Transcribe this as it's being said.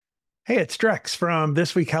Hey, it's Drex from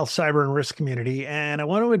This Week Health Cyber and Risk Community, and I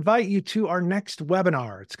want to invite you to our next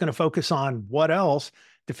webinar. It's going to focus on what else?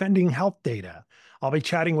 Defending health data. I'll be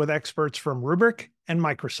chatting with experts from Rubrik and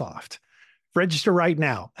Microsoft. Register right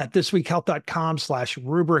now at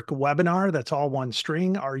thisweekhealth.com/Rubrik webinar. That's all one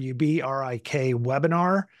string, RUBRIK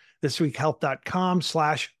webinar.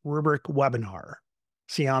 Thisweekhealth.com/Rubrik webinar.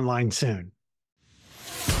 See you online soon.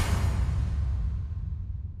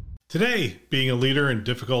 Today, being a leader in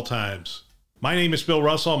difficult times. My name is Bill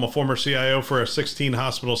Russell. I'm a former CIO for a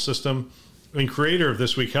 16-hospital system and creator of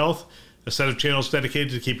This Week Health, a set of channels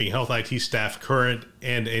dedicated to keeping health IT staff current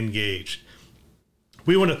and engaged.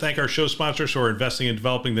 We want to thank our show sponsors who are investing in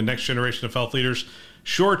developing the next generation of health leaders,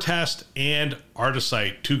 SureTest and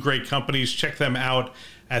Artisight, two great companies. Check them out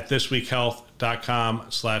at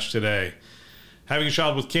thisweekhealth.com/today. Having a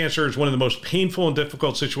child with cancer is one of the most painful and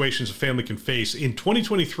difficult situations a family can face. In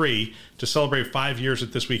 2023, to celebrate 5 years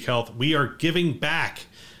at This Week Health, we are giving back.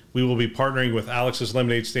 We will be partnering with Alex's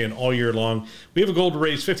Lemonade Stand all year long. We have a goal to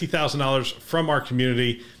raise $50,000 from our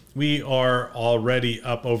community. We are already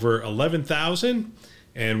up over 11,000,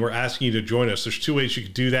 and we're asking you to join us. There's two ways you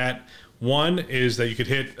could do that. One is that you could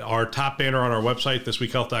hit our top banner on our website,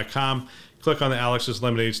 thisweekhealth.com. Click on the Alex's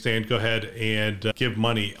Lemonade Stand. Go ahead and give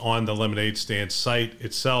money on the Lemonade Stand site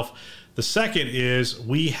itself. The second is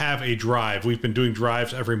we have a drive. We've been doing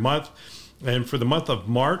drives every month. And for the month of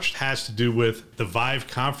March, has to do with the Vive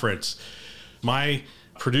conference. My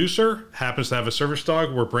producer happens to have a service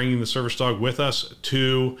dog. We're bringing the service dog with us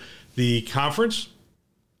to the conference.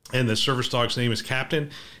 And the service dog's name is Captain.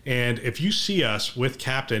 And if you see us with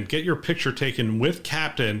Captain, get your picture taken with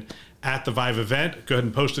Captain at the Vive event. Go ahead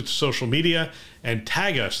and post it to social media and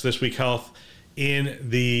tag us, This Week Health, in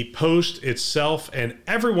the post itself. And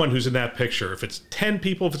everyone who's in that picture, if it's 10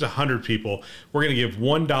 people, if it's 100 people, we're going to give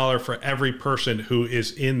 $1 for every person who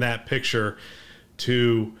is in that picture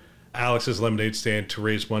to Alex's Lemonade Stand to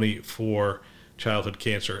raise money for childhood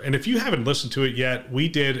cancer. And if you haven't listened to it yet, we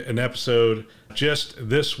did an episode just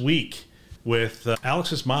this week with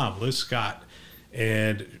Alex's mom, Liz Scott.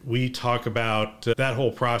 And we talk about that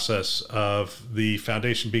whole process of the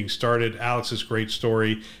foundation being started, Alex's great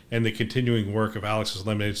story, and the continuing work of Alex's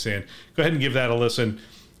Lemonade Stand. Go ahead and give that a listen.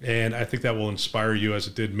 And I think that will inspire you, as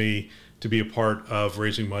it did me, to be a part of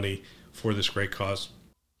raising money for this great cause.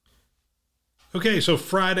 Okay, so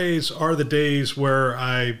Fridays are the days where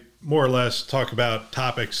I more or less talk about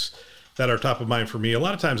topics that are top of mind for me. A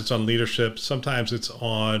lot of times it's on leadership. Sometimes it's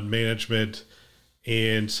on management.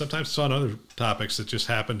 And sometimes it's on other topics that just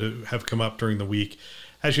happen to have come up during the week.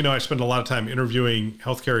 As you know, I spend a lot of time interviewing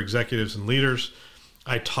healthcare executives and leaders.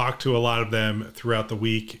 I talk to a lot of them throughout the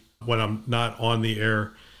week when I'm not on the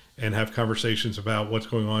air and have conversations about what's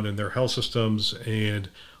going on in their health systems and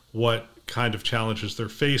what kind of challenges they're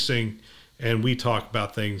facing. And we talk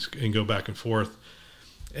about things and go back and forth.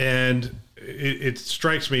 And it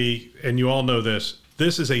strikes me, and you all know this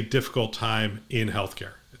is a difficult time in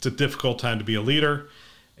healthcare. It's a difficult time to be a leader.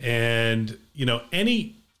 And, you know,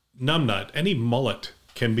 any numbnut, any mullet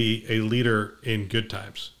can be a leader in good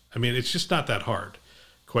times. I mean, it's just not that hard,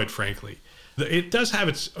 quite frankly. It does have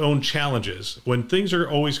its own challenges. When things are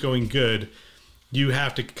always going good, you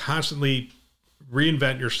have to constantly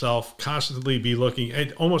reinvent yourself, constantly be looking,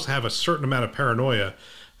 and almost have a certain amount of paranoia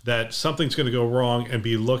that something's going to go wrong, and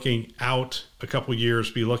be looking out a couple of years,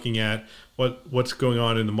 be looking at what's going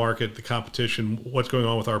on in the market, the competition, what's going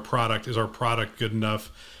on with our product. Is our product good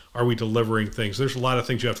enough? Are we delivering things? There's a lot of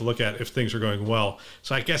things you have to look at if things are going well.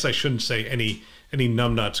 So I guess I shouldn't say any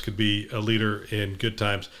numbnuts could be a leader in good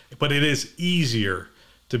times, but it is easier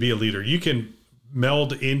to be a leader. You can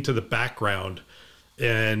meld into the background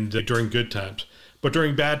and during good times, but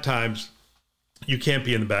during bad times, you can't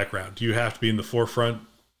be in the background. You have to be in the forefront.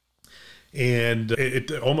 And it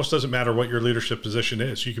almost doesn't matter what your leadership position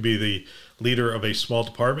is. You could be the leader of a small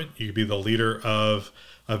department. You could be the leader of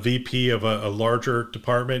a VP of a larger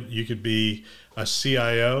department. You could be a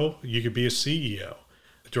CIO. You could be a CEO.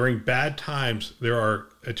 During bad times, there are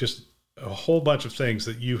just a whole bunch of things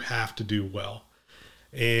that you have to do well.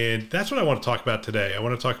 And that's what I want to talk about today. I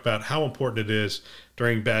want to talk about how important it is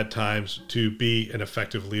during bad times to be an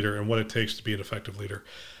effective leader and what it takes to be an effective leader.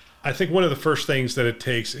 I think one of the first things that it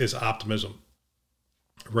takes is optimism,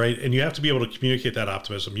 right? And you have to be able to communicate that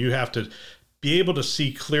optimism. You have to be able to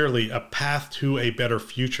see clearly a path to a better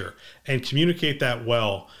future and communicate that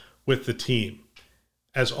well with the team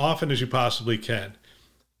as often as you possibly can.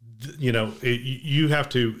 You know, you have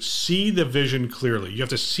to see the vision clearly. You have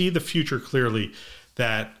to see the future clearly,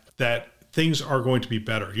 that things are going to be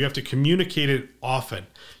better. You have to communicate it often.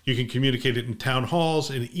 You can communicate it in town halls,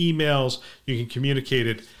 in emails. You can communicate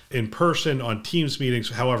it in person on Teams meetings.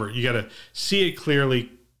 However, you got to see it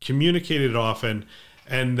clearly, communicate it often,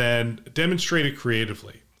 and then demonstrate it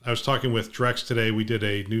creatively. I was talking with Drex today. We did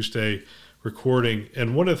a Newsday recording,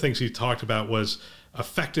 and one of the things he talked about was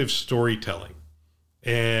effective storytelling.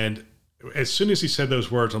 And as soon as he said those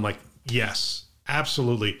words, I'm like, yes,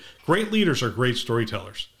 absolutely. Great leaders are great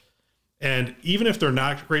storytellers. And even if they're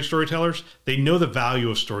not great storytellers, they know the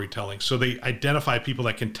value of storytelling. So they identify people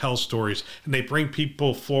that can tell stories, and they bring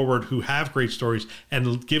people forward who have great stories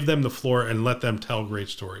and give them the floor and let them tell great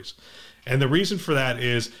stories. And the reason for that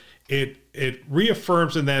is it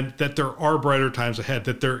reaffirms in them that there are brighter times ahead,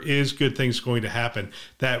 that there is good things going to happen,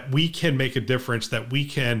 that we can make a difference, that we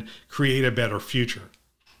can create a better future,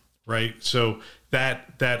 right? So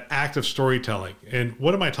that act of storytelling. And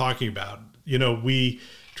what am I talking about?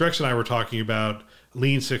 Drex and I were talking about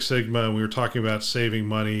Lean Six Sigma, and we were talking about saving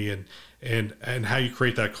money and how you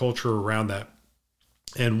create that culture around that.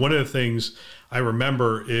 And one of the things I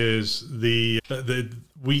remember is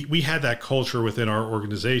we had that culture within our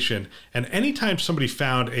organization. And anytime somebody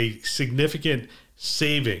found a significant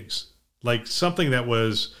savings, like something that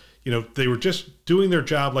was, they were just doing their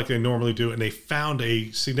job like they normally do, and they found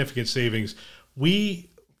a significant savings, we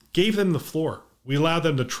gave them the floor. We allowed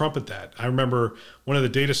them to trumpet that. I remember one of the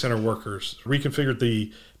data center workers reconfigured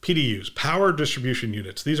the PDUs, power distribution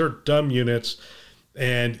units. These are dumb units,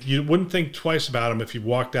 and you wouldn't think twice about them if you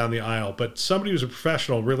walked down the aisle. But somebody who's a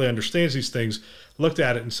professional, really understands these things, looked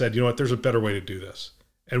at it and said, you know what, there's a better way to do this.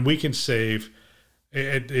 And we can save,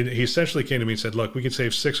 and he essentially came to me and said, look, we can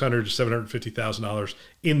save $600,000 to $750,000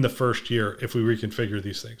 in the first year if we reconfigure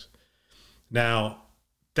these things. Now,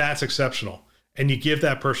 that's exceptional. And you give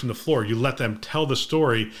that person the floor. You let them tell the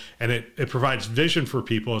story, and it provides vision for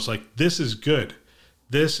people. It's like, this is good.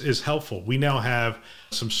 This is helpful. We now have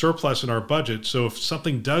some surplus in our budget. So if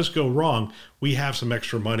something does go wrong, we have some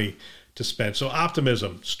extra money to spend. So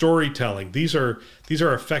optimism, storytelling, these are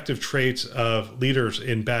effective traits of leaders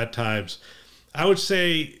in bad times. I would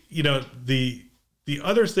say, the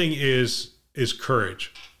other thing is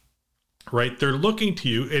courage, right? They're looking to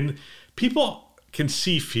you, and people can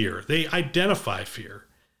see fear. They identify fear,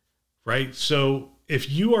 right? So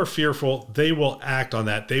if you are fearful, they will act on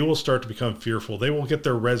that. They will start to become fearful. They will get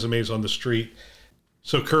their resumes on the street.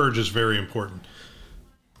 So courage is very important.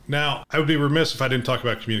 Now, I would be remiss if I didn't talk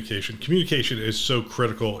about communication. Communication is so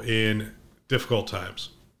critical in difficult times.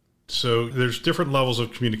 So there's different levels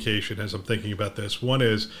of communication as I'm thinking about this. One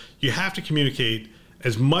is you have to communicate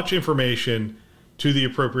as much information to the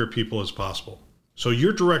appropriate people as possible. So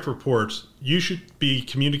your direct reports, you should be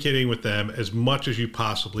communicating with them as much as you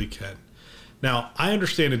possibly can. Now, I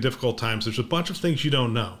understand in difficult times, there's a bunch of things you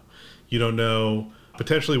don't know. You don't know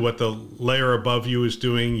potentially what the layer above you is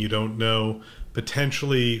doing. You don't know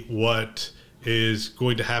potentially what is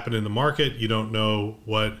going to happen in the market. You don't know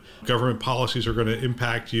what government policies are going to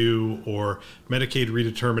impact you, or Medicaid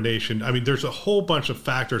redetermination. I mean, there's a whole bunch of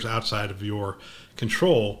factors outside of your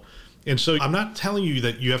control. And so I'm not telling you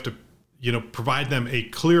that you have to provide them a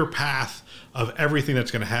clear path of everything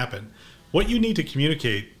that's going to happen. What you need to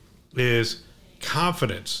communicate is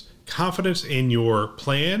confidence in your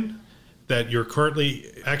plan that you're currently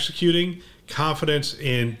executing, confidence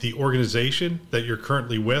in the organization that you're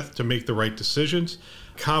currently with to make the right decisions,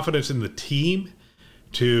 confidence in the team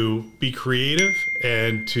to be creative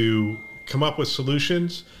and to come up with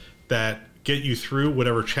solutions that get you through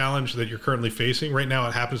whatever challenge that you're currently facing. Right now,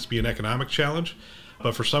 it happens to be an economic challenge.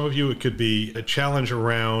 But for some of you, it could be a challenge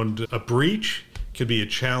around a breach, it could be a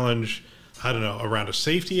challenge, around a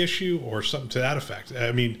safety issue or something to that effect.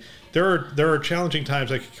 I mean, there are challenging times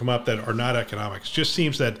that could come up that are not economics. It just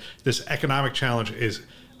seems that this economic challenge is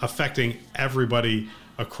affecting everybody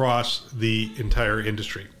across the entire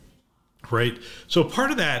industry, right? So part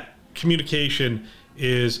of that communication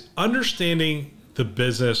is understanding the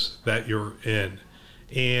business that you're in,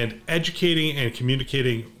 and educating and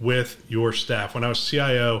communicating with your staff. When I was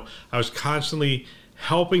CIO, I was constantly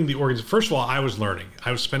helping the organization. First of all, I was learning.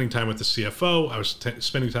 I was spending time with the CFO. I was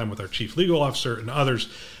spending time with our chief legal officer and others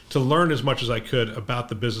to learn as much as I could about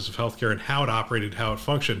the business of healthcare and how it operated, how it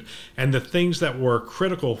functioned, and the things that were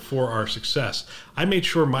critical for our success. I made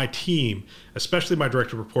sure my team, especially my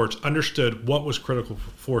direct reports, understood what was critical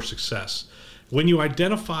for success. When you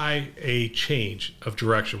identify a change of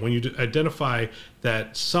direction, when you identify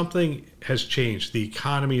that something has changed, the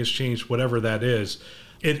economy has changed, whatever that is,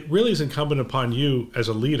 it really is incumbent upon you as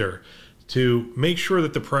a leader to make sure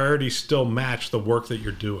that the priorities still match the work that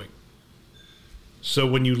you're doing. So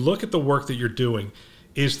when you look at the work that you're doing,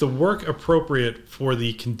 is the work appropriate for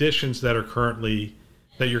the conditions that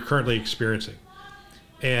you're currently experiencing?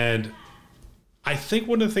 And I think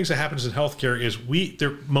one of the things that happens in healthcare is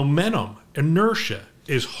their momentum, inertia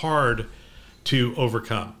is hard to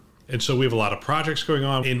overcome. And so we have a lot of projects going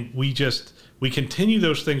on, and we continue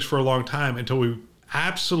those things for a long time until we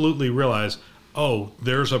absolutely realize, oh,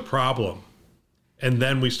 there's a problem. And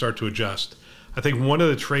then we start to adjust. I think one of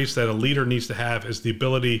the traits that a leader needs to have is the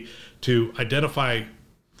ability to identify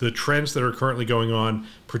the trends that are currently going on,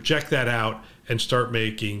 project that out, and start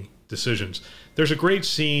making decisions. There's a great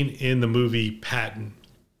scene in the movie Patton,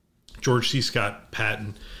 George C. Scott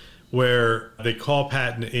Patton, where they call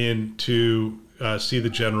Patton in to see the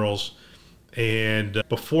generals. And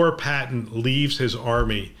before Patton leaves his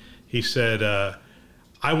army, he said,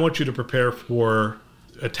 I want you to prepare for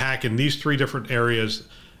attack in these 3 different areas.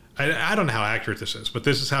 I don't know how accurate this is, but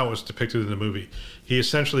this is how it was depicted in the movie. He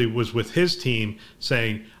essentially was with his team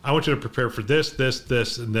saying, I want you to prepare for this, this,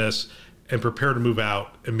 this, and this, and prepare to move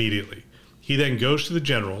out immediately. He then goes to the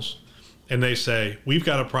generals, and they say, we've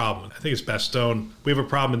got a problem. I think it's Bastogne. We have a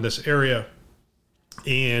problem in this area,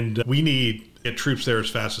 and we need to get troops there as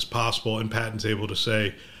fast as possible. And Patton's able to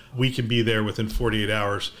say, we can be there within 48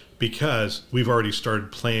 hours because we've already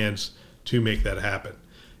started plans to make that happen.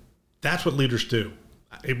 That's what leaders do.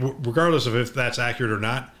 Regardless of if that's accurate or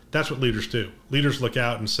not, that's what leaders do. Leaders look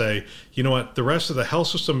out and say, you know what, the rest of the health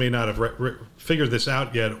system may not have figured this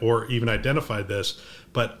out yet or even identified this,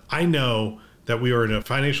 but I know that we are in a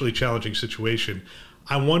financially challenging situation.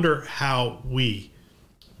 I wonder how we,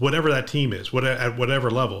 whatever that team is, at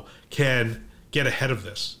whatever level, can get ahead of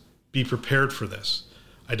this, be prepared for this,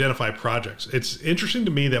 identify projects. It's interesting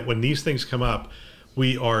to me that when these things come up,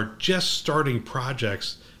 we are just starting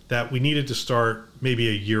projects that we needed to start maybe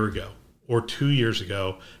a year ago or 2 years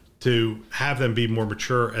ago to have them be more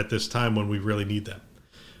mature at this time when we really need them.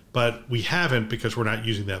 But we haven't because we're not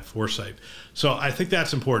using that foresight. So I think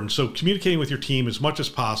that's important. So communicating with your team as much as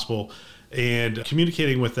possible and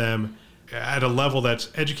communicating with them at a level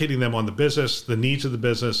that's educating them on the business, the needs of the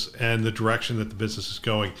business, and the direction that the business is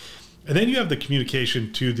going. And then you have the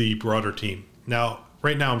communication to the broader team. Now,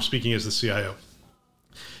 right now I'm speaking as the CIO.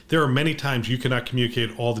 There are many times you cannot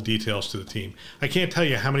communicate all the details to the team. I can't tell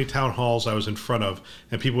you how many town halls I was in front of,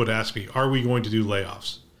 and people would ask me, are we going to do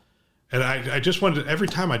layoffs? And I just wanted to, every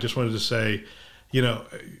time I just wanted to say,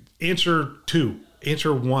 answer 2,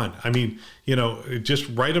 answer 1. I mean, just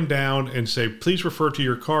write them down and say, please refer to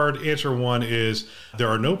your card. Answer 1 is, there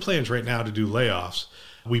are no plans right now to do layoffs.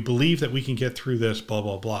 We believe that we can get through this, blah,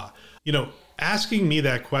 blah, blah. Asking me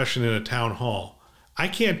that question in a town hall, I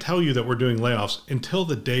can't tell you that we're doing layoffs until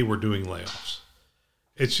the day we're doing layoffs.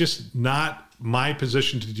 It's just not my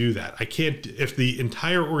position to do that. I can't, if the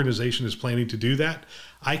entire organization is planning to do that,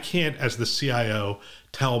 I can't, as the CIO,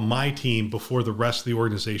 tell my team before the rest of the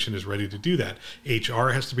organization is ready to do that. HR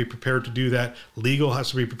has to be prepared to do that. Legal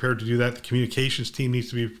has to be prepared to do that. The communications team needs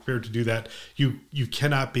to be prepared to do that. You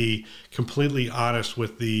cannot be completely honest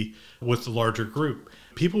with the larger group.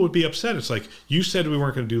 People would be upset. It's like, you said we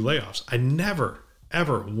weren't going to do layoffs. I never,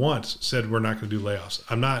 ever once said we're not going to do layoffs.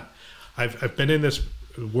 I've been in this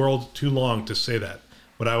world too long to say that.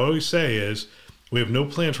 What I always say is, we have no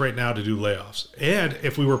plans right now to do layoffs. And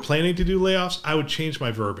if we were planning to do layoffs, I would change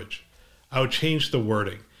my verbiage. I would change the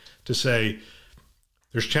wording to say,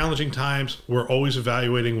 there's challenging times. We're always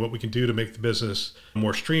evaluating what we can do to make the business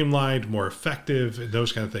more streamlined, more effective, and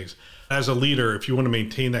those kind of things. As a leader, if you want to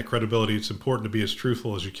maintain that credibility, it's important to be as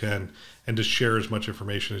truthful as you can and to share as much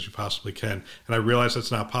information as you possibly can. And I realize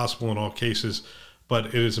that's not possible in all cases, but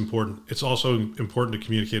it is important. It's also important to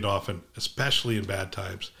communicate often, especially in bad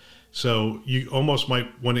times. So you almost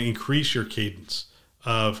might want to increase your cadence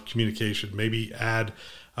of communication, maybe add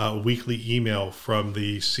a weekly email from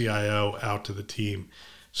the CIO out to the team.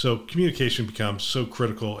 So communication becomes so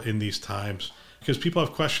critical in these times because people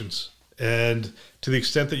have questions. And to the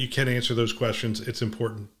extent that you can answer those questions, it's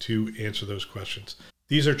important to answer those questions.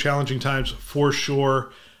 These are challenging times for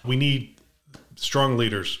sure. We need strong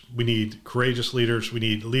leaders. We need courageous leaders. We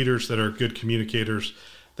need leaders that are good communicators,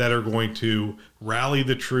 that are going to rally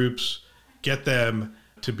the troops, get them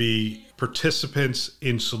to be participants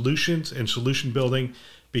in solutions and solution building,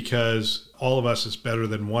 because all of us is better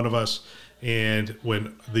than one of us. And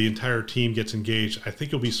when the entire team gets engaged, I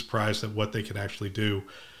think you'll be surprised at what they can actually do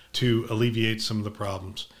to alleviate some of the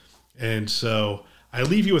problems. And so I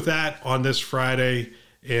leave you with that on this Friday,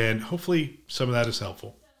 and hopefully some of that is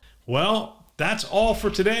helpful. Well, that's all for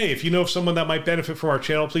today. If you know of someone that might benefit from our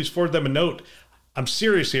channel, please forward them a note. I'm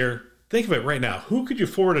serious here. Think of it right now. Who could you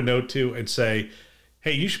forward a note to and say,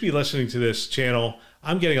 hey, you should be listening to this channel.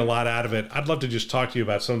 I'm getting a lot out of it. I'd love to just talk to you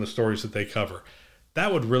about some of the stories that they cover.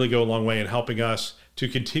 That would really go a long way in helping us to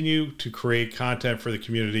continue to create content for the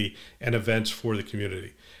community and events for the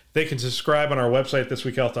community. They can subscribe on our website,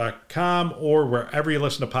 thisweekhealth.com, or wherever you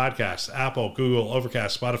listen to podcasts, Apple, Google,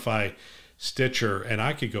 Overcast, Spotify, Stitcher, and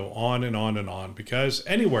I could go on and on and on, because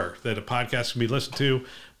anywhere that a podcast can be listened to,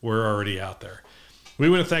 we're already out there. We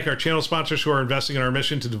want to thank our channel sponsors who are investing in our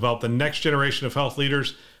mission to develop the next generation of health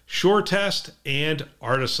leaders, SureTest and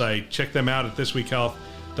Artisight. Check them out at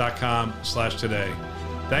thisweekhealth.com/today.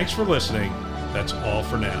 Thanks for listening. That's all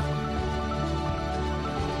for now.